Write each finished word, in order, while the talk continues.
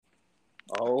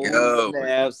Oh, Yo,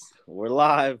 snaps. We're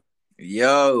live.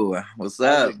 yo, what's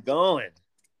How's up? it going?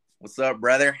 What's up,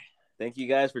 brother? Thank you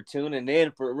guys for tuning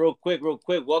in. For real quick.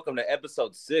 Welcome to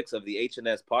episode 6 of the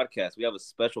H&S podcast. We have a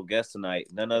special guest tonight,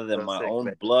 none other than So my sick, own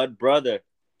man. blood brother.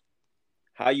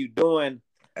 How you doing?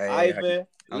 Hey, Ivan,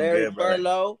 I'm Larry good, brother.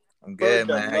 Furlow, I'm good,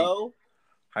 man. Furlow.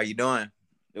 How you doing?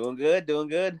 Doing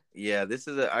good. Yeah, this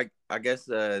is I guess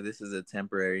this is a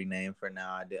temporary name for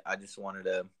now. I just wanted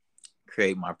to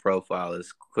create my profile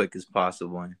as quick as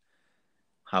possible and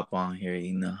hop on here.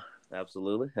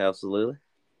 Absolutely. How's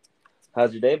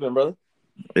your day been, brother?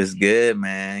 It's good,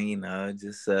 man.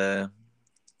 Just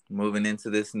moving into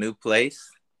this new place.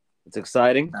 It's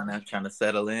exciting. I'm trying to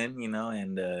settle in,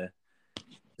 and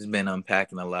just been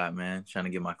unpacking a lot, man. Trying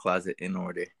to get my closet in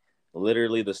order.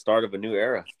 Literally the start of a new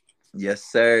era. Yes,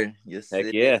 sir. Yes, Heck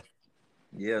sir. yeah.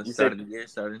 Yeah, You start said of the year,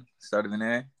 start of an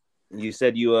era. you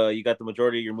said you got the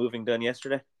majority of your moving done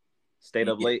yesterday? Stayed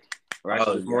up Yeah. late? Or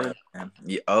actually this morning? Man.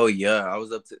 Yeah. Oh yeah, I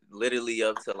was literally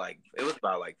up to like it was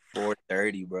about like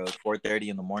 4:30, bro. 4:30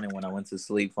 in the morning when I went to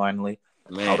sleep. Finally,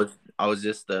 Man. I was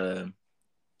just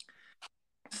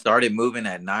started moving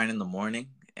at 9 in the morning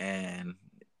and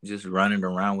just running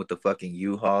around with the fucking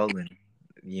U-Haul and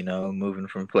moving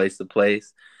from place to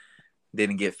place.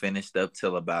 Didn't get finished up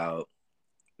till about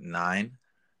 9.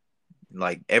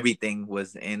 Like everything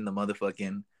was in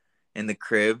the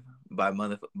crib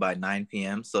by 9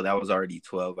 p.m. So that was already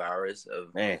 12 hours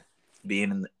of Man.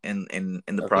 being in the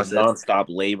Of just process nonstop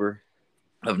labor.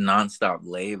 of nonstop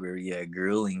labor, yeah,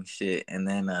 grueling shit. And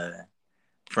then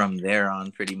from there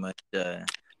on pretty much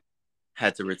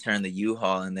had to return the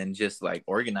U-Haul and then just like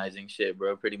organizing shit,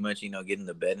 bro. Pretty much, getting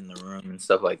the bed in the room and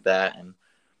stuff like that and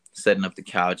setting up the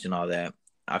couch and all that.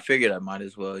 I figured I might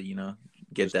as well,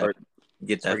 get Start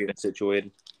that getting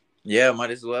situated. Yeah, might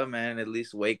as well, man. At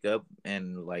least wake up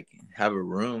and like have a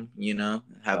room,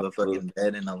 have a Absolutely. fucking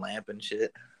bed and a lamp and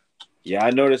shit. Yeah,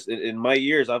 I noticed in my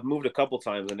years, I've moved a couple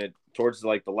times, and towards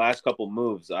like the last couple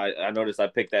moves, I noticed I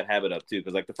picked that habit up too.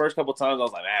 Because like the first couple times, I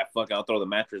was like, fuck, I'll throw the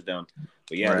mattress down.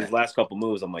 But yeah, Right. these last couple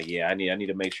moves, I'm like, yeah, I need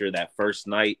to make sure that first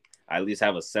night I at least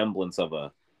have a semblance of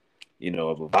a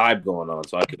vibe going on,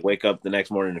 so I could wake up the next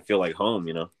morning and feel like home.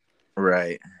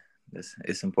 Right.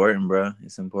 It's important, bro.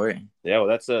 It's important. Yeah, well,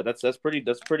 that's pretty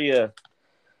it's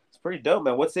pretty dope,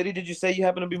 man. What city did you say you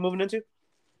happen to be moving into?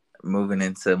 Moving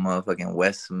into motherfucking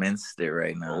Westminster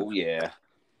right now. Oh yeah.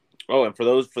 Oh, and for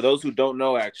those who don't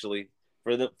know, actually,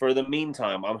 for the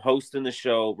meantime, I'm hosting the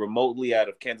show remotely out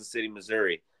of Kansas City,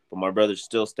 Missouri, but my brother's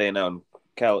still staying out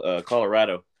in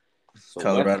Colorado. So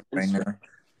Colorado right now.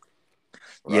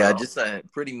 Right Yeah, on. just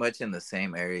pretty much in the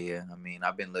same area. I mean,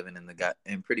 I've been living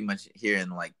and pretty much here in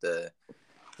like the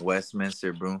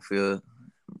Westminster, Broomfield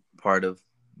part of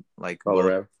like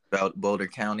Colorado. Boulder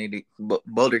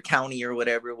County or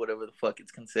whatever the fuck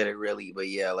it's considered really. But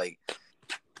yeah, like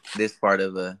this part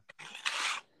of Ooh,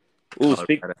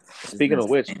 Colorado. speaking of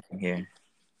which, here.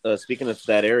 speaking of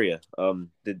that area,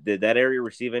 did that area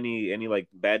receive any like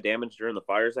bad damage during the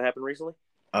fires that happened recently?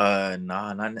 Nah,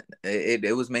 not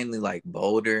it was mainly like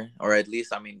Boulder, or at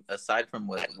least I mean, aside from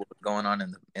what's going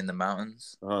on in the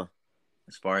mountains,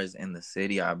 as far as in the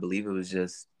city, I believe it was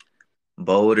just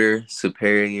Boulder,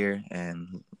 Superior,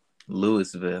 and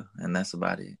Louisville, and that's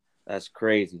about it. That's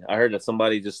crazy. I heard that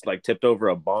somebody just like tipped over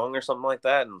a bong or something like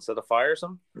that and set a fire or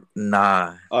something.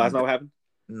 Nah. Oh, that's not what happened.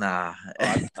 Nah.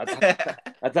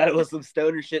 I thought it was some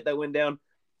stoner shit that went down.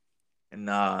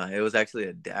 Nah, it was actually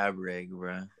a dab rig,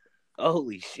 bro.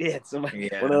 Holy shit! Somebody,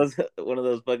 Yeah. one of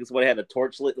those buckets. Somebody had a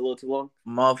torch lit a little too long.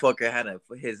 Motherfucker had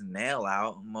his nail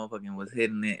out. Motherfucking was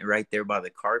hitting it right there by the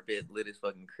carpet. Lit his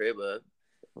fucking crib up.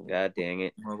 God dang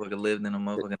it! Motherfucker lived in a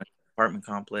motherfucking apartment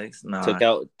complex. Nah.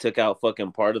 Took out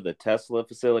fucking part of the Tesla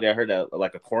facility. I heard that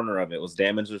like a corner of it was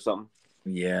damaged or something.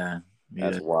 Yeah.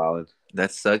 That's wild.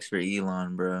 That sucks for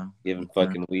Elon, bro. Giving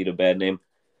fucking weed a bad name.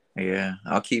 Yeah,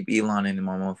 I'll keep Elon in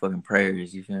my motherfucking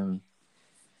prayers. You feel me?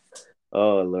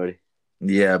 Oh lordy.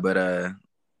 Yeah, but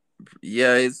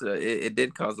yeah, it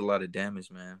did cause a lot of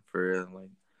damage, man. For like,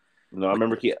 no, I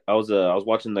remember I was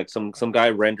watching like some guy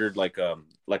rendered like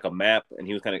a map, and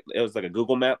he was it was like a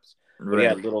Google Maps, but he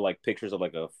had little like pictures of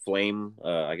like a flame,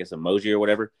 I guess emoji or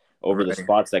whatever over the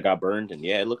spots that got burned, and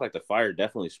yeah, it looked like the fire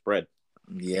definitely spread.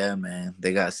 Yeah, man,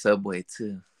 they got Subway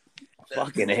too.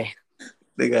 Fucking A.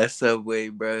 They got Subway,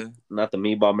 bro. Not the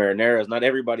meatball marinaras. Not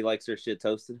everybody likes their shit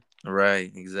toasted. Right,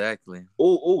 exactly.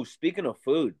 Oh, speaking of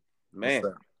food, man.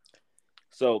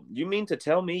 So you mean to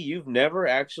tell me you've never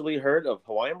actually heard of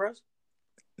Hawaiian Bros?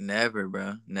 Never,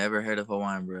 bro. Never heard of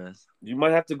Hawaiian Bros. You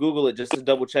might have to Google it just to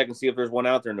double check and see if there's one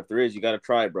out there, and if there is, you got to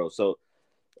try it, bro. So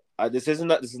This is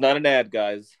not an ad,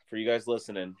 guys. For you guys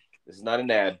listening, this is not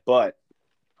an ad, but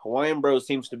Hawaiian Bros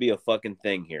seems to be a fucking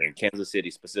thing here in Kansas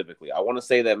City specifically. I want to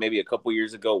say that maybe a couple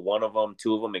years ago, one of them,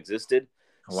 two of them existed.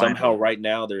 Hawaiian Somehow, Bros. right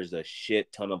now, there's a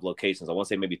shit ton of locations. I want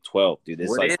to say maybe 12, dude. It's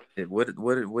What like is it?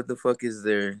 What the fuck is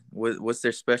their what's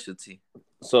their specialty?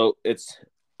 so it's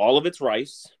all of it's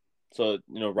rice. So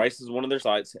rice is one of their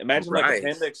sides. Imagine like a Panda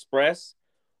Rice. Express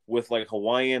with like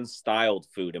Hawaiian styled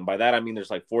food, and by that I mean there's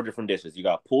like four different dishes. You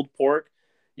got pulled pork,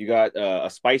 you got a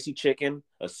spicy chicken,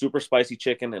 a super spicy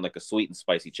chicken, and like a sweet and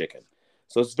spicy chicken.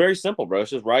 So it's very simple, bro. It's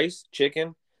just rice,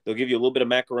 chicken. They'll give you a little bit of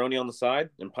macaroni on the side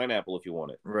and pineapple if you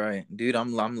want it. Right, dude.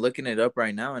 I'm looking it up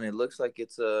right now, and it looks like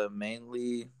it's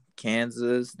mainly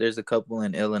Kansas. There's a couple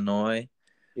in Illinois,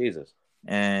 Jesus.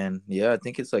 and yeah, I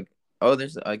think it's like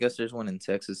I guess there's one in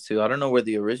Texas too. I don't know where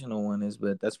the original one is,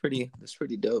 but that's pretty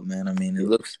dope, man. I mean, it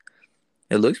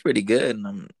looks pretty good,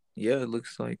 and yeah, it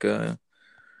looks like It's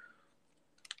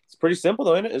pretty simple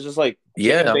though, isn't it? It's just like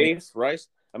yeah, chicken I mean, base, rice.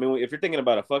 I mean, if you're thinking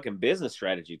about a fucking business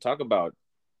strategy, talk about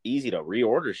easy to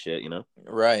reorder shit.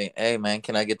 right. Hey, man,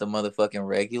 can I get the motherfucking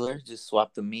regular? Just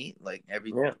swap the meat. Like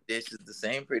every Yeah. dish is the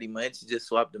same, pretty much. You just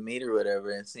swap the meat or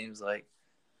whatever. It seems like.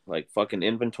 Like fucking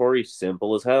inventory,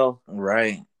 simple as hell.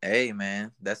 Right. Hey,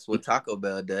 man, that's what Taco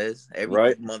Bell does. Right.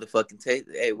 Everything motherfucking taste.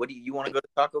 Hey, what do you want to go to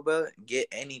Taco Bell? Get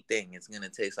anything. It's gonna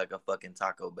taste like a fucking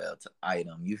Taco Bell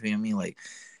item. You feel me? Like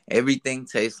everything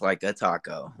tastes like a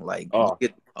taco. Like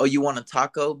Oh, you want a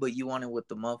taco, but you want it with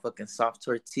the motherfucking soft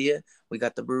tortilla. We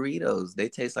got the burritos. They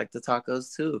taste like the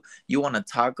tacos too. You want a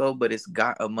taco, but it's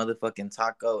got a motherfucking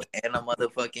taco and a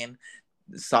motherfucking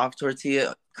soft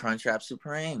tortilla, Crunchwrap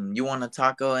Supreme. You want a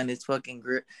taco and it's fucking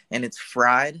and it's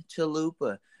fried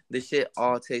chalupa. This shit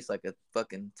all tastes like a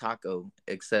fucking taco,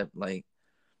 except like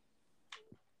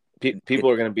people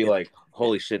are gonna be like,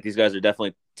 "Holy shit, these guys are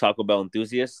definitely Taco Bell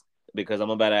enthusiasts." Because I'm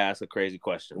about to ask a crazy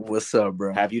question. What's up,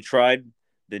 bro? Have you tried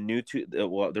the new two?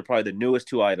 Well, they're probably the newest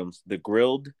two items. The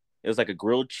grilled. It was like a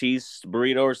grilled cheese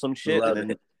burrito or some shit. Love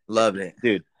it. Love it.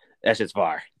 Dude, that shit's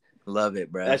fire. Love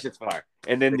it, bro. That shit's fire.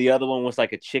 And then the other one was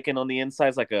like a chicken on the inside.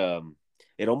 It's like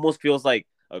it almost feels like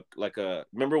a.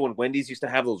 Remember when Wendy's used to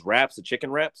have those wraps, the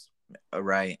chicken wraps?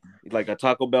 Right. Like a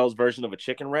Taco Bell's version of a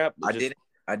chicken wrap.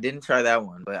 I didn't try that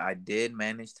one, but I did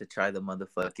manage to try the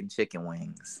motherfucking chicken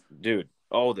wings. Dude,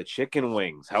 oh, the chicken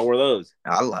wings. How were those?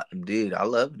 I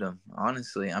loved them.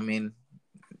 Honestly, I mean,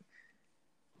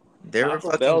 they were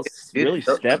Taco fucking Bell good. really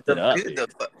stepped it up. Dude,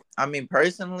 I mean,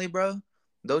 personally, bro,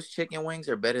 those chicken wings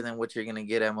are better than what you're gonna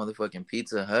get at motherfucking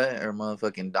Pizza Hut or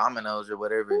motherfucking Domino's or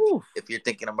whatever. If you're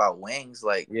thinking about wings,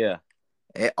 like Yeah.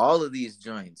 all of these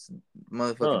joints,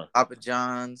 motherfucking Papa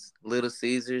John's, Little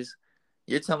Caesars,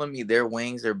 you're telling me their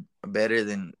wings are better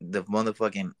than the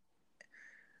motherfucking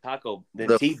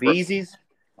the T-Beezies?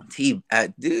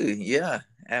 Dude, yeah,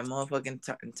 at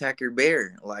motherfucking Tacker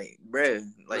Bear, like, bruh,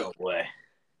 like, No way.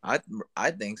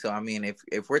 I think so. I mean,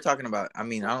 if we're talking about, I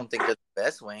mean, I don't think they're the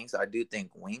best wings. I do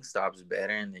think Wingstop's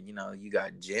better, and then you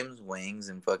got Jim's Wings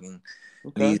and fucking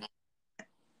Okay.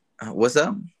 What's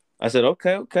up? I said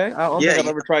okay. I don't think I've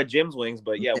ever tried Jim's Wings,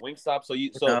 but yeah, Wingstop. So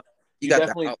you got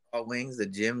definitely the Outlaw Wings, the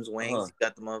Jim's Wings. You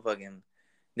got the motherfucking.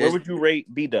 Where would you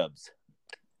rate B-Dubs?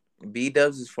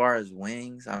 B-Dubs as far as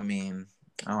wings? I mean,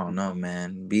 I don't know,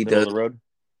 man. Middle of the road.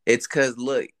 It's because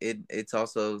look, it's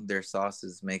also their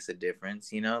sauces makes a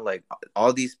difference. Like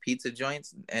all these pizza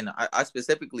joints, and I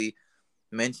specifically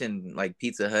mentioned like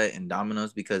Pizza Hut and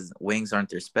Domino's because wings aren't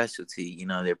their specialty.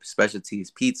 Their specialty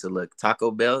is pizza. Look, Taco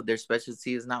Bell, their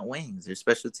specialty is not wings. Their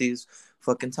specialty is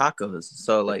fucking tacos.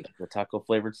 So like the taco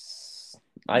flavored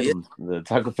items, the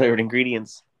taco flavored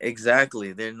ingredients.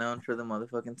 Exactly, they're known for the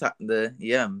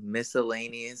motherfucking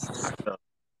miscellaneous taco.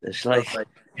 It's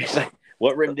like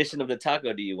what rendition of the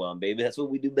taco do you want, baby? That's what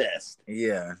we do best.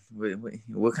 Yeah.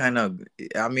 What kind of?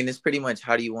 I mean, it's pretty much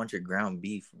how do you want your ground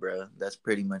beef, bro? That's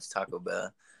pretty much Taco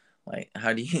Bell. Like,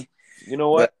 how do you? You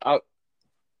know what? I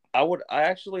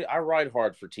ride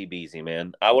hard for TBZ,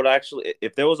 man. I would actually,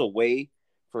 if there was a way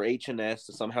for H&S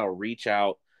to somehow reach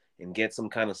out and get some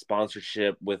kind of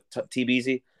sponsorship with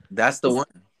TBZ, that's the one.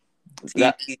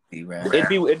 TBZ, right?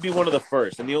 It'd be one of the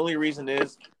first, and the only reason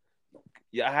is.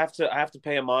 Yeah, I have to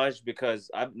pay homage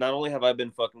because not only have I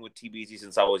been fucking with TBZ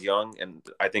since I was young, and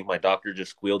I think my doctor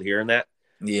just squealed hearing that.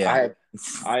 Yeah,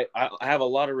 I have a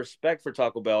lot of respect for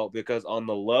Taco Bell because on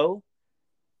the low,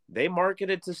 they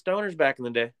marketed to stoners back in the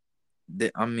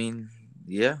day. I mean,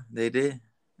 yeah, they did.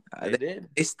 They did.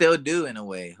 They still do in a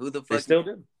way. Who the fuck? They still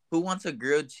do. Who wants a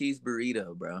grilled cheese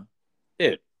burrito, bro?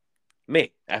 Dude,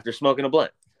 me after smoking a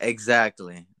blunt.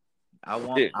 Exactly. I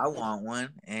want one,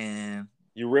 and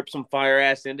You rip some fire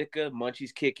ass indica,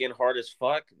 munchies kick in hard as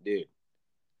fuck, dude.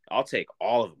 I'll take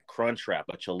all of them. Crunchwrap,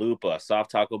 a chalupa, a soft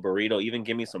taco burrito, even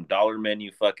give me some dollar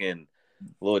menu fucking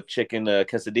little chicken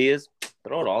quesadillas.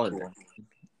 Throw it all in there.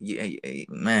 Yeah,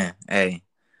 man. Hey,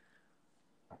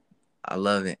 I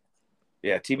love it.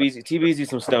 Yeah, TBZ,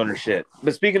 some stoner shit.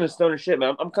 But speaking of stoner shit,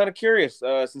 man, I'm kind of curious.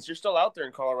 Since you're still out there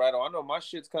in Colorado, I know my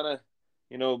shit's kind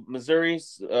of,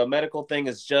 Missouri's medical thing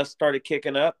has just started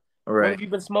kicking up. Right. What have you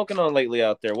been smoking on lately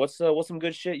out there? What's some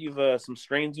good shit you've some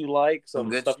strains you like,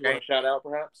 some stuff you want to shout out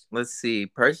perhaps? Let's see.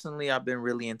 Personally, I've been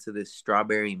really into this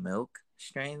strawberry milk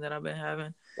strain that I've been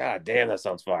having. God damn, that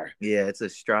sounds fire. Yeah, it's a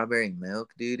strawberry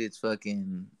milk, dude. It's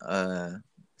fucking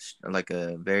like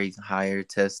a very higher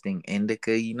testing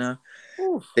indica,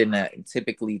 Then at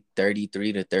typically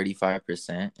 33 to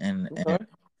 35%, and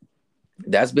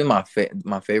that's been my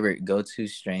favorite go-to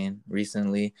strain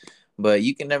recently. But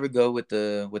you can never go with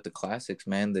the classics,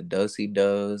 man. The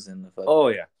Do-si-dos and the fucking... Oh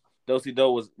yeah,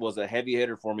 Do-si-do was a heavy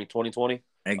hitter for me 2020.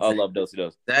 Exactly. I love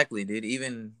Do-si-dos. Exactly, dude.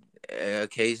 Even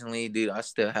occasionally, dude,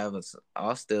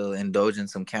 I'll still indulge in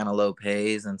some Cantaloupe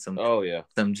Haze and some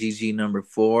GG number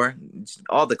 4,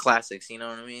 all the classics. You know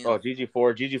what I mean? Oh,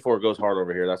 GG4 goes hard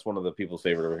over here. That's one of the people's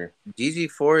favorite over here.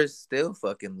 GG4 is still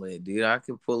fucking lit, dude. I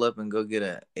could pull up and go get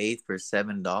an eighth for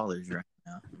 $7 right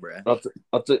now, bruh.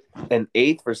 Up to an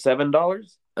eighth for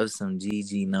 $7 of some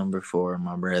GG number 4,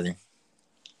 my brother.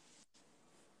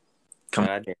 Come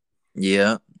on.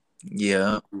 Yeah.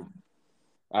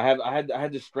 I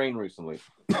had this strain recently.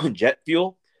 Jet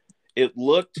fuel. It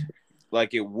looked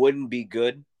like it wouldn't be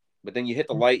good, but then you hit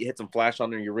the light, you hit some flash on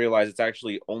there, and you realize it's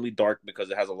actually only dark because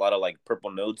it has a lot of like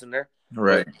purple nodes in there.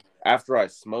 Right. But after I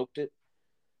smoked it,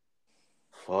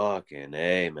 fucking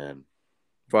A, man.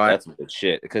 That's some good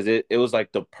shit. Because it was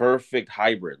like the perfect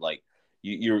hybrid. Like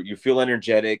you feel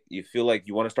energetic, you feel like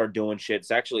you want to start doing shit.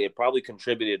 It probably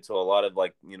contributed to a lot of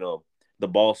like, the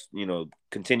ball,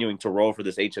 continuing to roll for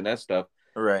this HNS stuff.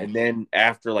 Right. And then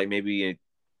after like maybe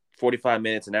 45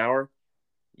 minutes, an hour,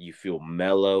 you feel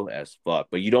mellow as fuck,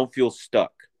 but you don't feel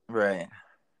stuck. Right.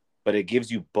 But it gives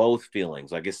you both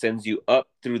feelings. Like it sends you up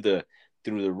through the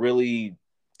really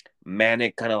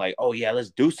manic kind of like, oh yeah,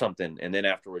 let's do something. And then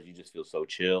afterwards you just feel so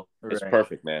chill. Right. It's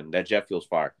perfect, man. That jet feels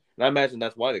fire. And I imagine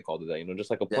that's why they called it that, just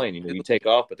like a plane, you take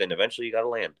off, but then eventually you got to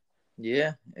land.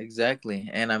 Yeah, exactly.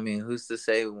 And I mean, who's to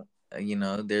say,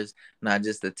 there's not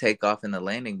just the takeoff and the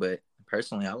landing, but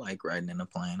personally, I like riding in a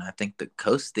plane. I think the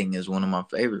coasting is one of my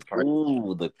favorite parts.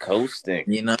 Ooh, the coasting.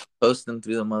 Coasting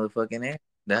through the motherfucking air.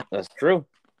 That's true.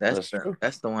 That's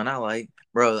the one I like,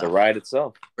 bro. The ride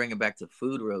itself. Bring it back to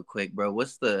food real quick, bro.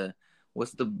 What's the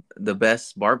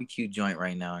best barbecue joint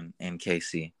right now in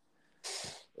KC?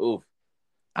 Ooh,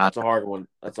 that's a hard one.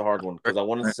 Because I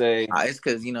want to say it's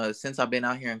because since I've been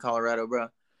out here in Colorado, bro.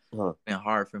 It's been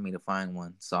hard for me to find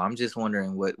one, so I'm just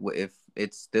wondering what if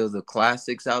it's still the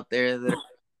classics out there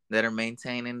that are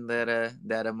maintaining that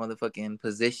motherfucking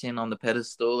position on the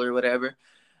pedestal or whatever,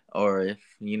 or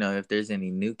if there's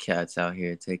any new cats out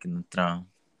here taking the throne.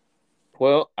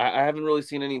 Well, I haven't really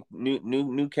seen any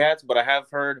new cats, but I have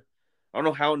heard. I don't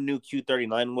know how new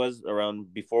Q39 was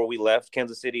around before we left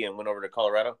Kansas City and went over to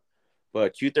Colorado,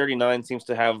 but Q39 seems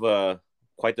to have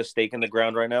quite the stake in the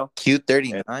ground right now.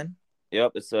 Q39.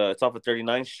 Yep, it's off of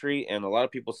 39th Street, and a lot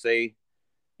of people say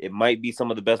it might be some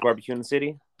of the best barbecue in the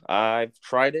city. I've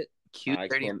tried it.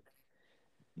 Q30.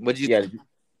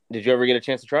 Did you ever get a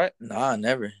chance to try it? Nah,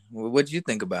 never. What'd you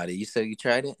think about it? You said you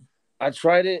tried it? I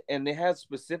tried it, and they had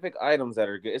specific items that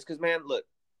are good. It's because, man, look,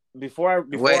 okay,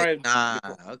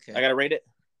 I gotta rate it.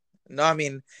 No, I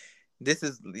mean, this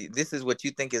is what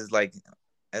you think is like.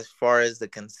 As far as the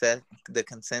consensus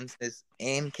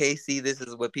in KC, this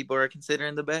is what people are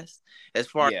considering the best. As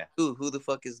far as who the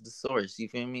fuck is the source? You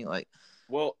feel me? Like,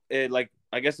 well,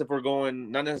 I guess if we're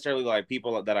going, not necessarily like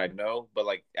people that I know, but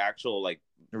like actual like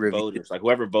voters, like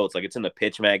whoever votes, like it's in the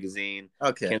Pitch magazine,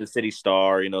 Kansas City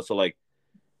Star, so like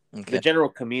the general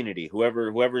community,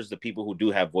 whoever's the people who do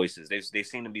have voices, they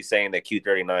seem to be saying that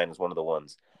Q39 is one of the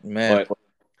ones, man.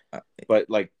 But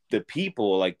like the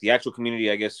people, like the actual community,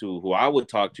 I guess who I would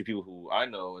talk to, people who I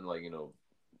know, and like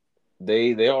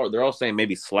they're all saying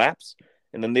maybe Slaps,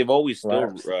 and then they've always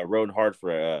still rode hard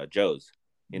for Joe's,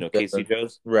 KC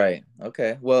Joe's. Right.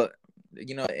 Okay. Well,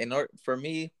 in order for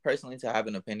me personally to have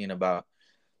an opinion about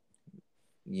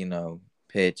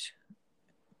pitch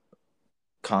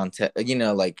content,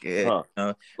 like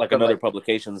another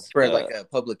publications for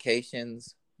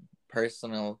publications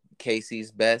personal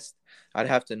KC's best, I'd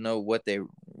have to know what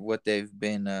they've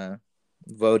been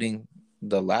voting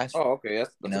the last. Oh, okay,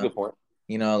 that's a good point.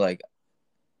 Like,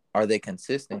 are they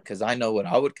consistent? Because I know what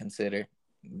I would consider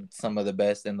some of the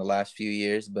best in the last few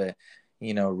years, but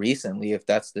recently, if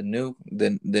that's the new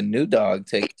dog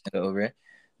taking it over,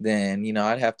 then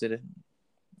I'd have to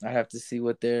see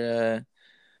what their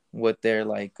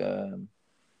like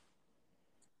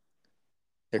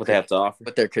What they have to offer.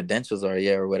 what their credentials are,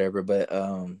 yeah, or whatever. But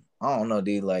I don't know,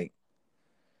 dude. Like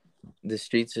the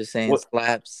streets are saying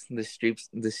slaps. The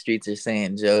streets are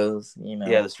saying Joes.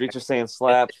 Yeah, the streets are saying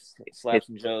slaps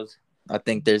and Joes. I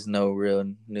think there's no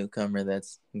real newcomer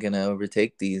that's gonna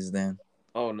overtake these. Then.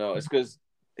 Oh no, it's because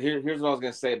here's what I was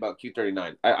gonna say about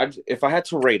Q39. If I had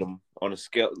to rate them on a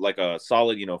scale like a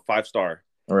solid 5-star,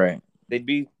 right? They'd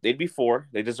be 4.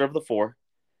 They deserve the 4.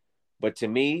 But to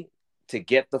me, to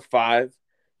get the 5,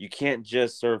 you can't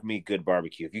just serve me good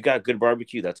barbecue. If you got good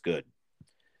barbecue, that's good.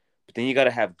 But then you got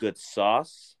to have good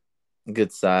sauce,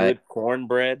 good side, good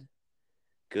cornbread,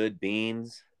 good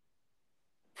beans.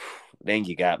 Then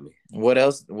you got me. What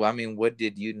else? Well, I mean, what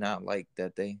did you not like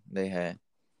that they had?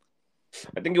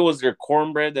 I think it was their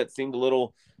cornbread that seemed a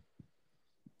little,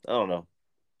 I don't know,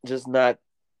 just not.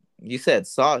 You said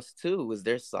sauce too. Was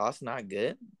their sauce not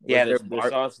good? Yeah, their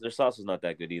sauce was not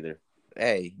that good either.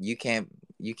 Hey, you can't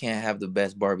have the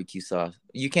best barbecue sauce.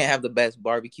 You can't have the best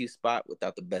barbecue spot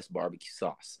without the best barbecue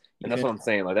sauce. And that's what I'm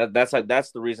saying. Like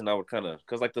that's the reason I would kind of,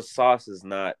 because like the sauce is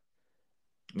not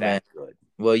that good.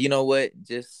 Well, you know what?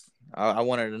 Just I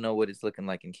wanted to know what it's looking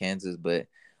like in Kansas, but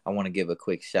I want to give a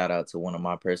quick shout out to one of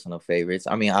my personal favorites.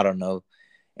 I mean, I don't know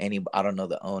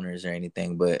the owners or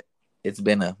anything, but it's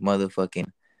been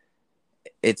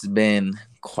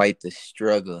quite the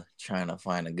struggle trying to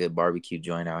find a good barbecue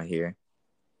joint out here.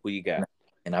 Who you got?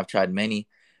 And I've tried many.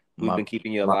 We've been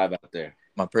keeping you alive out there.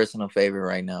 My personal favorite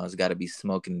right now has got to be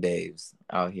Smoking Dave's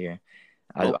out here.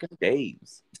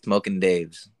 Smoking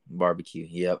Dave's barbecue.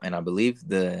 Yep. And I believe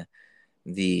the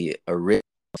original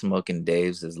Smoking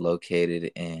Dave's is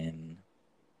located in,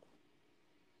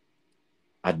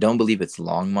 I don't believe it's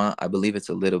Longmont. I believe it's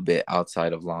a little bit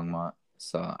outside of Longmont.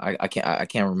 So I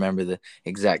can't remember the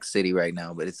exact city right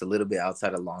now, but it's a little bit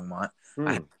outside of Longmont.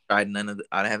 I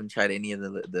haven't tried any of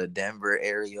the Denver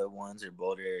area ones or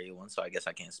Boulder area ones, so I guess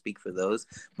I can't speak for those.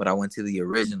 But I went to the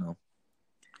original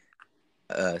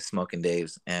Smoking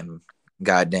Dave's, and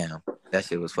goddamn, that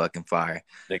shit was fucking fire.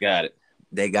 They got it,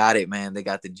 man. They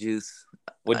got the juice.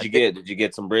 What'd you get? Did you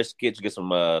get some brisket? Did you get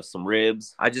some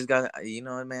ribs? I just got,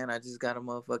 man. I just got a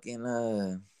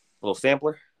motherfucking little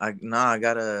sampler. I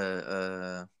got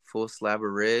a full slab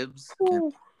of ribs. I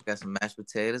got some mashed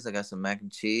potatoes. I got some mac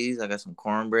and cheese. I got some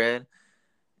cornbread.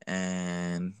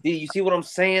 And you see what I'm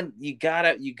saying? You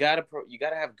gotta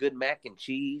have good mac and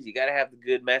cheese. You gotta have the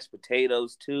good mashed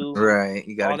potatoes too. Right.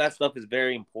 All that stuff is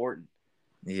very important.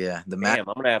 Yeah. I'm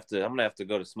gonna have to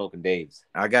go to Smoking Dave's.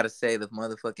 I gotta say the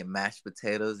motherfucking mashed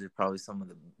potatoes are probably some of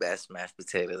the best mashed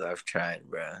potatoes I've tried,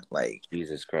 bro. Like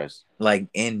Jesus Christ. Like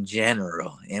in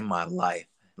general in my life,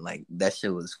 like that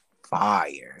shit was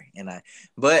fire.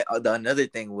 But another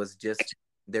thing was just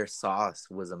their sauce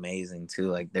was amazing too.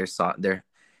 Like their sauce,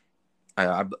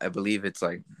 I believe it's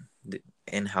like the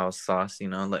in-house sauce.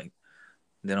 Like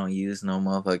they don't use no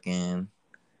motherfucking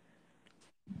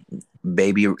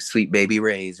sweet baby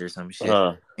Ray's or some shit. You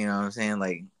know what I'm saying?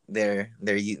 Like they're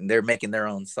making their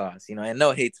own sauce. And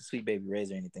no hate to sweet baby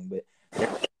Ray's or anything, but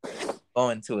they're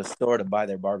going to a store to buy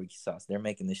their barbecue sauce. They're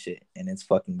making the shit, and it's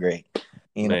fucking great.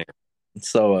 Man.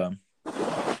 So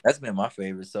that's been my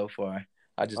favorite so far.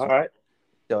 All right.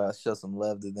 Show some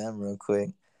love to them real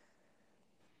quick.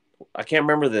 I can't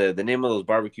remember the name of those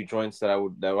barbecue joints that I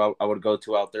would go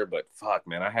to out there, but fuck,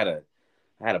 man, I had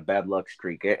a bad luck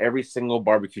streak. Every single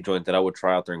barbecue joint that I would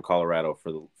try out there in Colorado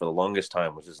for the longest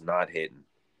time was just not hitting.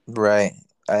 Right,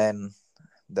 and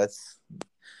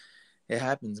it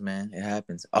happens, man. It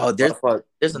happens. Oh,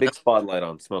 there's a big spotlight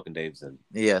on Smoking Dave's.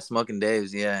 Yeah, Smoking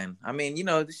Dave's. Yeah, and I mean,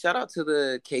 shout out to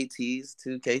the KTs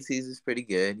too. KTs is pretty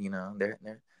good. They're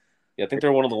yeah, I think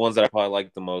they're one of the ones that I probably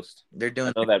like the most. They're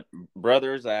doing. I know that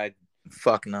Brothers.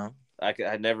 Fuck no. I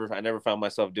never found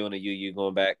myself doing a UU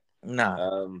going back.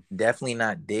 Nah, definitely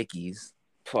not Dickies.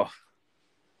 Oh.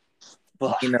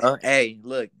 Hey,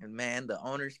 look, man, the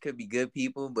owners could be good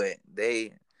people, but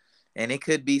and it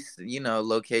could be,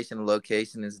 location to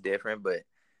location is different, but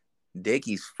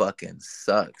Dickies fucking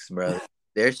sucks, bro.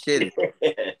 Their shit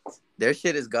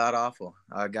is god awful.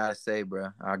 I gotta say, bro.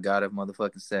 I gotta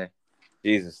motherfucking say.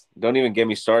 Jesus, don't even get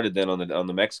me started then on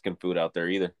the Mexican food out there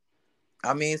either.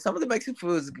 I mean, some of the Mexican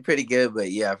food is pretty good,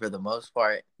 but yeah, for the most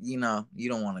part, you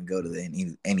don't want to go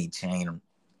to any chain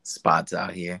spots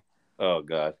out here. Oh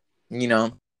God.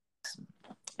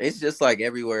 It's just like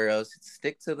everywhere else.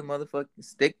 Stick to the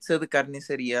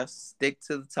carniceria. Stick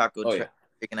to the taco truck.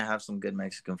 you're gonna have some good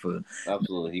Mexican food.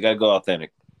 Absolutely, you gotta go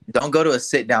authentic. Don't go to a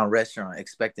sit down restaurant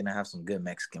expecting to have some good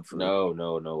Mexican food.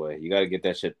 No way. You gotta get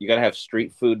that shit. You gotta have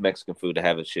street food, Mexican food to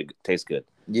have it shit taste good.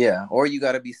 Yeah, or you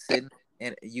gotta be sitting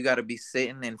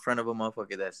in front of a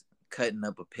motherfucker that's cutting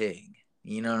up a pig.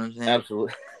 You know what I'm saying?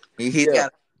 Absolutely.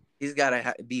 He's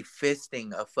gotta be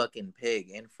fisting a fucking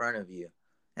pig in front of you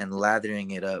and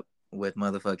lathering it up with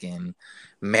motherfucking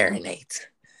marinade.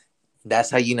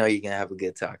 That's how you know you're gonna have a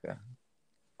good taco.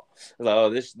 Like, oh,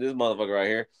 this motherfucker right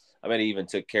here. I bet he even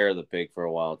took care of the pig for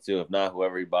a while too. If not,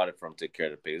 whoever he bought it from took care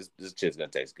of the pig. This shit's gonna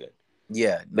taste good.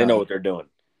 Yeah, They know what they're doing.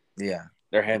 Yeah,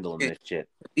 they're handling this shit.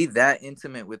 Be that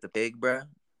intimate with the pig, bro.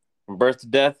 From birth to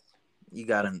death, you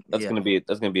gotta. That's gonna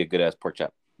be a good ass pork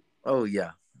chop. Oh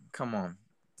yeah, come on,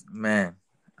 man.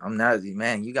 I'm not,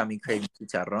 man. You got me craving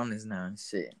chicharrones now and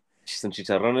shit. Some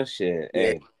chicharrones, shit. Yeah,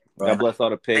 hey, bro. God bless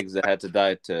all the pigs that had to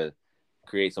die to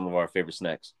create some of our favorite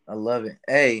snacks. I love it.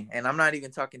 Hey, and I'm not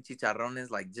even talking chicharrones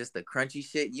like just the crunchy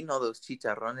shit. You know those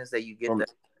chicharrones that you get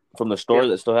from the store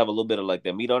that still have a little bit of like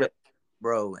that meat on it,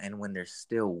 bro. And when they're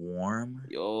still warm.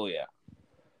 Oh yeah.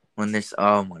 When there's,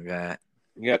 oh my god.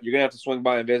 Yeah, you're gonna have to swing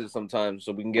by and visit sometime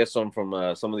so we can get some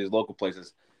from some of these local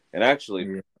places. And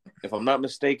actually, if I'm not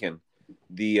mistaken,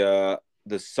 the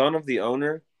son of the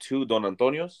owner to Don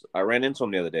Antonio's, I ran into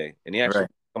him the other day, and he actually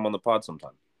come on the pod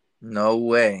sometime. No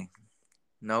way.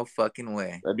 No fucking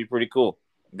way. That'd be pretty cool.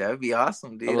 That'd be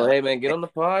awesome, dude. I'm like, hey man, get on the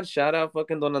pod. Shout out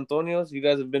fucking Don Antonio's. You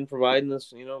guys have been providing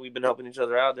us. You know, we've been helping each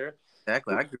other out there.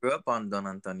 Exactly. I grew up on Don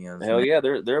Antonio's. Hell man. Yeah,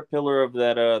 they're a pillar of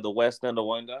that the West End of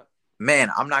Wyandotte.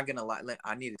 Man, I'm not gonna lie.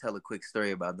 I need to tell a quick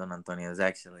story about Don Antonio's.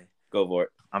 Actually, go for it.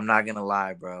 I'm not gonna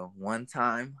lie, bro. One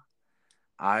time,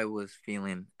 I was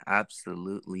feeling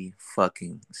absolutely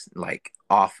fucking like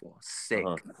awful, sick,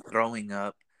 throwing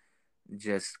up.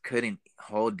 Just couldn't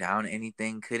hold down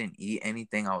anything, couldn't eat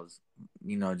anything. I was,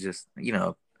 I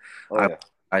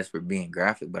apologize for being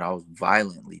graphic, but I was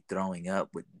violently throwing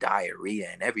up with diarrhea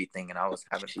and everything, and I was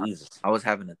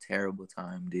having a terrible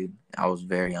time, dude. I was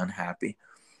very unhappy,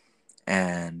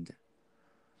 and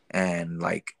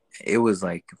like it was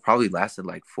like probably lasted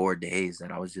like 4 days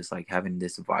that I was just like having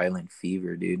this violent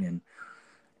fever, dude,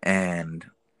 and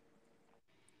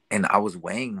I was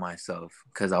weighing myself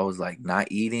because I was like not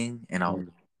eating and I was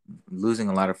losing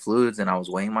a lot of fluids and I was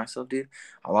weighing myself, dude.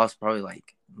 I lost probably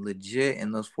like legit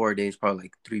in those 4 days, probably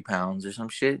like 3 pounds or some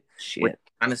shit. Shit.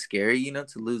 Kind of scary, to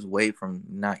lose weight from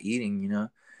not eating,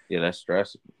 Yeah, that's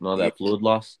stress. All that fluid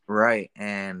loss. Right.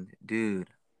 And dude,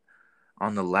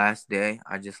 on the last day,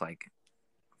 I just like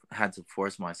had to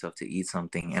force myself to eat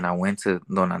something. And I went to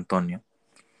Don Antonio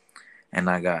and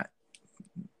I got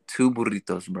 2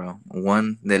 burritos, bro.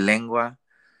 One de lengua,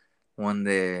 one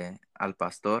de al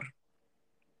pastor.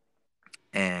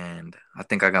 And I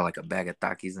think I got like a bag of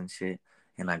Takis and shit.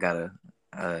 And I got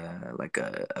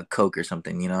a Coke or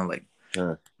something, like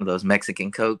those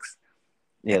Mexican Cokes.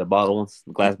 Yeah, the bottle ones,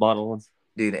 the glass bottle ones.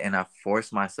 Dude, and I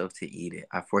forced myself to eat it.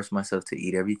 I forced myself to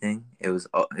eat everything. It was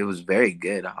very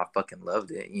good. I fucking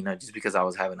loved it, just because I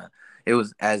was it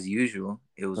was as usual.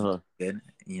 It was good,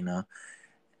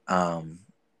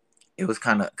 It was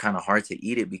kind of hard to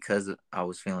eat it because I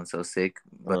was feeling so sick,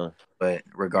 but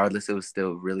regardless, it was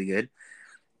still really good.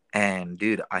 And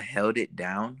dude, I held it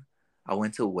down. I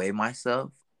went to weigh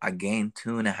myself. I gained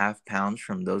 2.5 pounds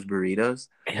from those burritos.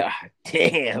 God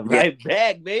damn, right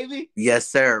back, baby. Yes,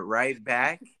 sir. Right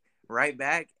back.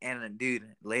 And dude,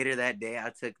 later that day,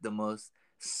 I took the most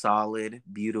solid,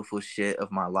 beautiful shit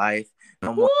of my life.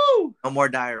 No more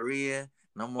diarrhea.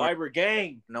 No more fiber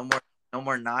gang. No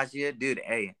more nausea, dude.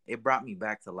 Hey, it brought me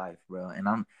back to life, bro. And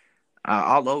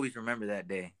I'll always remember that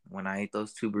day when I ate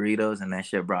those 2 burritos, and that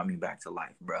shit brought me back to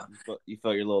life, bro. You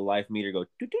felt your little life meter go.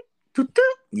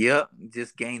 Yep,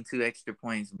 just gained 2 extra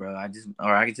points, bro. I just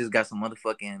got some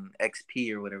motherfucking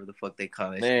XP or whatever the fuck they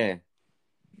call it. Man,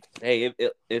 hey,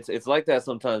 it's like that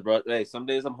sometimes, bro. Hey, some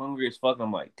days I'm hungry as fuck.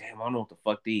 I'm like, damn, I don't know what the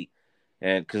fuck to eat,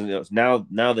 and because now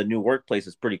the new workplace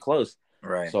is pretty close.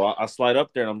 Right. So I slide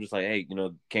up there and I'm just like, hey,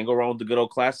 can't go wrong with the good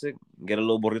old classic. Get a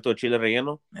little burrito de chile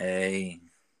relleno. Hey.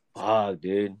 Fuck,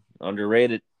 dude.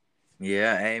 Underrated.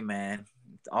 Yeah, hey, man.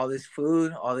 All this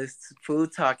food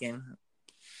talking.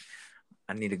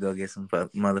 I need to go get some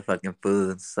motherfucking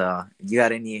food. So, you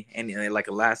got any like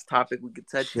a last topic we could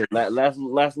touch? Last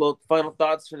little final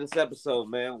thoughts for this episode,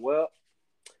 man. Well,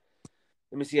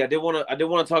 let me see. I did want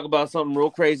to talk about something real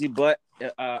crazy, but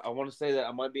I want to say that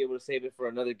I might be able to save it for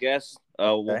another guest.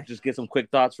 We'll just get some quick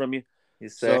thoughts from you.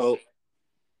 Yes, sir. So,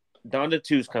 Donda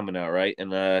 2's coming out, right?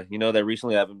 And you know that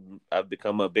recently I've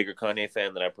become a bigger Kanye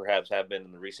fan than I perhaps have been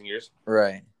in the recent years.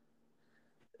 Right.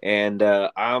 And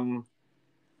I'm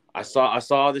I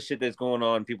saw the shit that's going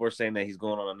on. People are saying that he's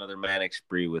going on another manic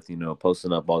spree with,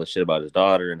 posting up all the shit about his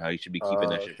daughter and how he should be keeping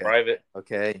that Oh, shit okay. private.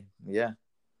 Okay. Yeah.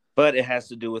 But it has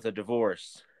to do with a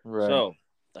divorce. Right. So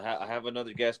I have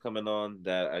another guest coming on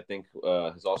that I think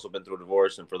has also been through a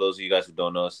divorce. And for those of you guys who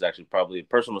don't know, this is actually probably a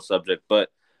personal subject, but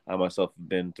I myself have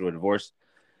been through a divorce,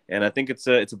 and I think it's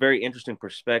a very interesting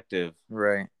perspective.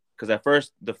 Right. Because at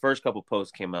first, the first couple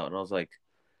posts came out, and I was like,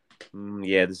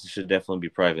 yeah, this should definitely be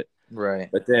private. Right.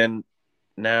 But then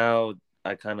now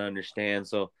I kind of understand.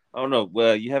 So I don't know.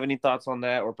 Well, you have any thoughts on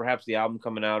that, or perhaps the album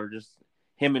coming out, or just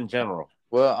him in general?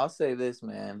 Well, I'll say this,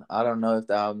 man. I don't know if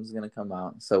the album's gonna come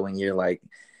out. So when you're like,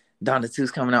 Donda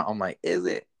 2's coming out, I'm like, is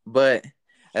it? But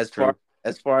as True.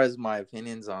 far as my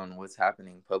opinions on what's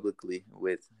happening publicly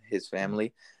with his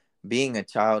family, being a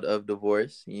child of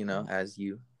divorce, as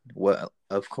you well,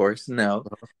 of course, know,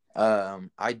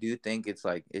 I do think it's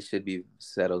like it should be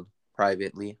settled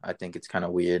privately. I think it's kind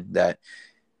of weird that.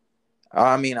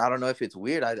 I mean, I don't know if it's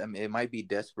weird. I mean, it might be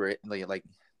desperate. Like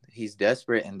he's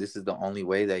desperate, and this is the only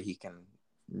way that he can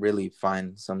really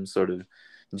find some sort of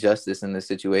justice in this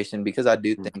situation. Because I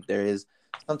do think there is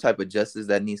some type of justice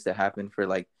that needs to happen for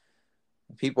like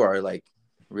people are like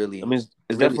really. I mean, it's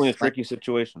really definitely a tricky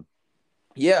situation.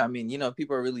 Yeah, I mean,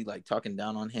 people are really like talking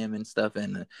down on him and stuff,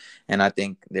 and I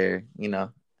think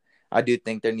I do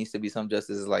think there needs to be some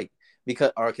justice, like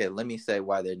because okay, let me say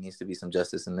why there needs to be some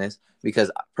justice in this. Because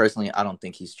personally, I don't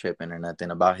think he's tripping or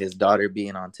nothing about his daughter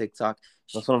being on TikTok.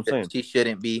 That's what I'm saying. She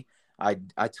shouldn't be. I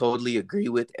totally agree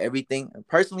with everything.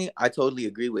 Personally, I totally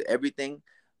agree with everything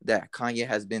that Kanye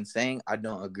has been saying. I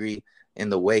don't agree in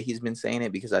the way he's been saying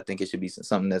it because I think it should be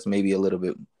something that's maybe a little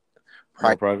bit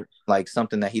Private. like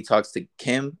something that he talks to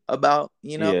Kim about,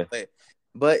 Yeah.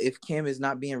 But if Kim is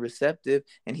not being receptive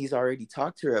and he's already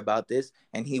talked to her about this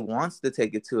and he wants to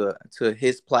take it to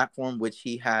his platform, which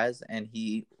he has and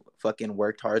he fucking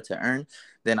worked hard to earn,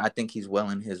 then I think he's well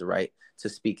in his right to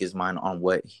speak his mind on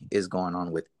what is going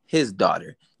on with his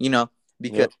daughter,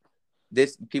 because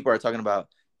this people are talking about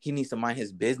he needs to mind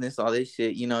his business, all this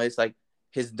shit, it's like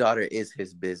his daughter is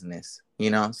his business,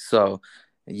 so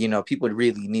people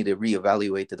really need to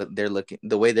reevaluate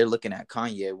the way they're looking at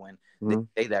Kanye when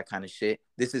they say that kind of shit.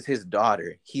 This is his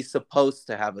daughter. He's supposed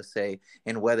to have a say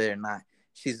in whether or not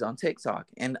she's on TikTok.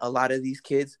 And a lot of these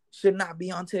kids should not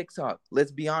be on TikTok.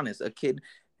 Let's be honest. A kid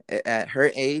at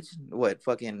her age, what,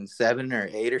 fucking 7 or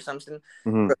 8 or something,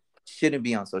 shouldn't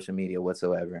be on social media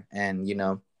whatsoever. And,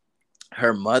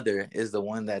 her mother is the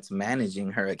one that's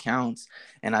managing her accounts.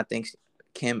 And I think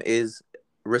Kim is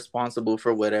responsible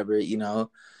for whatever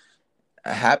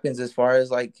happens as far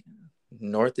as like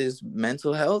North's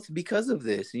mental health because of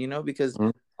this, because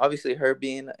obviously her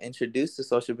being introduced to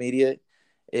social media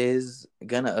is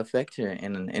gonna affect her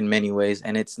in many ways,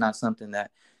 and it's not something that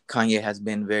Kanye has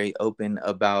been very open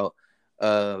about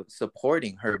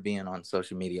supporting her being on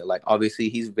social media. Like obviously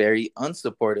he's very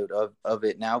unsupportive of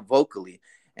it now vocally,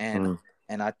 and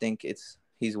I think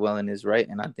he's well in his right,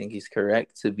 and I think he's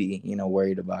correct to be,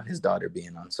 worried about his daughter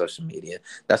being on social media.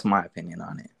 That's my opinion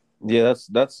on it. Yeah,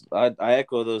 I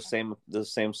echo those same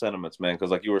sentiments, man.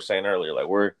 Because like you were saying earlier, like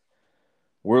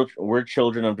we're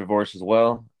children of divorce as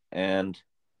well, and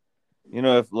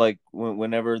if like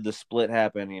whenever the split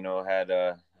happened, had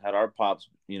our pops,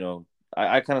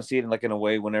 I kind of see it like in a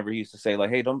way whenever he used to say like,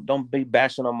 hey, don't be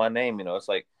bashing on my name, it's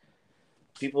like.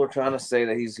 People are trying to say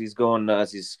that he's going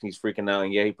nuts. He's freaking out,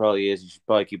 and yeah, he probably is. You should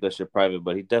probably keep that shit private,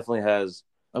 but he definitely has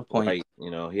a point. Right,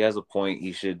 he has a point.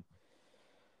 He should.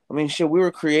 I mean, shit. We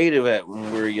were creative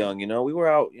when we were young. We were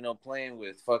out, playing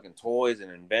with fucking toys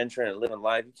and adventure and living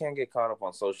life. You can't get caught up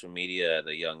on social media at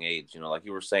a young age. Like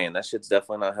you were saying, that shit's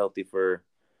definitely not healthy for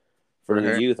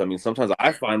the youth. I mean, sometimes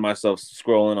I find myself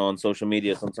scrolling on social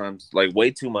media. Sometimes like way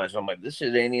too much. I'm like, this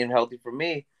shit ain't even healthy for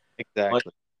me. Exactly.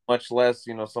 Much less,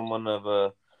 someone of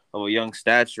a young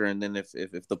stature, and then if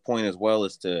the point as well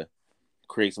is to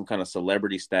create some kind of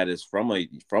celebrity status from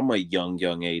a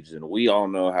young age, and we all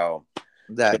know how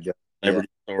that celebrity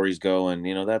stories go,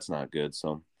 and that's not good.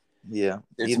 So yeah,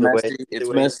 it's messy. It's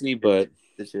messy, but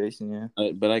situation,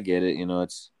 but I get it.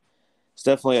 It's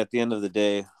definitely at the end of the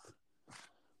day,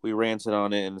 we ranted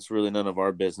on it, and it's really none of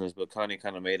our business. But Kanye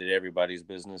kind of made it everybody's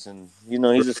business, and he's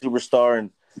a superstar, and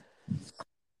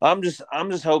I'm just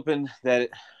hoping that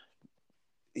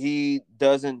he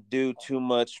doesn't do too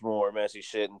much more messy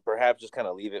shit, and perhaps just kind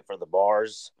of leave it for the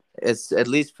bars. It's at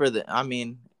least for I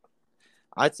mean,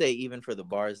 I'd say even for the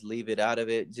bars, leave it out of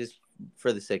it just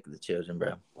for the sake of the children,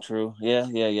 bro. True. Yeah.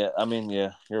 I mean,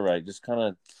 yeah, you're right. Just kind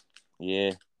of,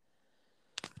 yeah.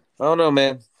 I don't know,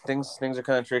 man. Things are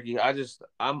kind of tricky. I'm just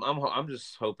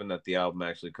hoping that the album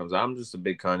actually comes out. I'm just a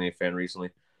big Kanye fan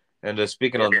recently. And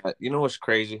speaking on that, you know what's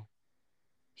crazy?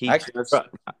 He Actually, just. bro,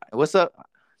 what's up?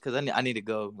 Because I need to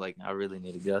go. Like, I really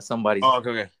need to go. Somebody's Oh,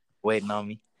 okay. waiting on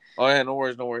me. Oh yeah, no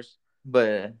worries, no worries.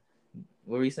 But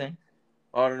what were you saying?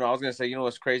 Oh no, I was gonna say, you know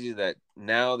what's crazy, that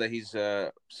now that he's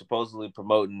supposedly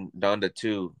promoting Donda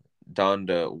 2,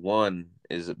 Donda 1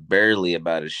 is barely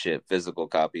about his shit, physical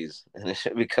copies, and it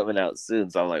should be coming out soon.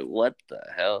 So I'm like, what the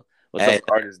hell? What's Hey, up,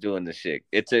 artists doing this shit?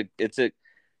 It took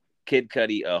Kid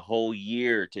Cudi a whole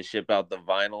year to ship out the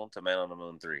vinyl to Man on the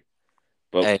Moon 3.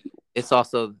 But hey, it's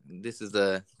also this is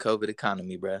a COVID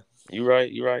economy, bro. you're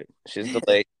right. Shit's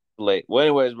delayed. Late. Well,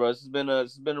 anyways, bro, this has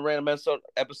been a random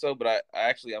episode, but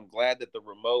I'm glad that the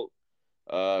remote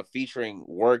featuring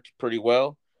worked pretty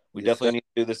well. We Yes, sir. definitely need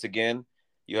to do this again.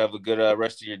 You have a good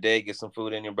rest of your day. Get some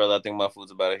food in your brother. I think my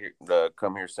food's about to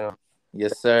come here soon.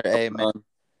 Yes, sir. Hey, man,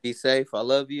 be safe. I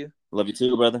love you. Love you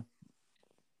too, brother.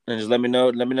 And just let me know.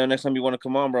 Let me know next time you want to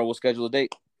come on, bro. We'll schedule a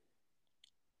date.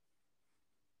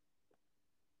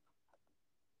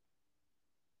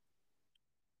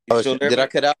 You Oh, still there, did I man?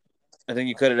 cut out? I think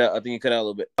you cut it out. I think you cut out a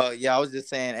little bit. Oh, yeah. I was just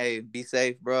saying, hey, be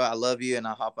safe, bro. I love you, and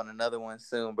I'll hop on another one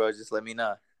soon, bro. Just let me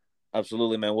know.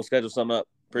 Absolutely, man. We'll schedule something up.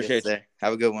 Yes, Appreciate you. sir.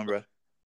 Have a good one, bro.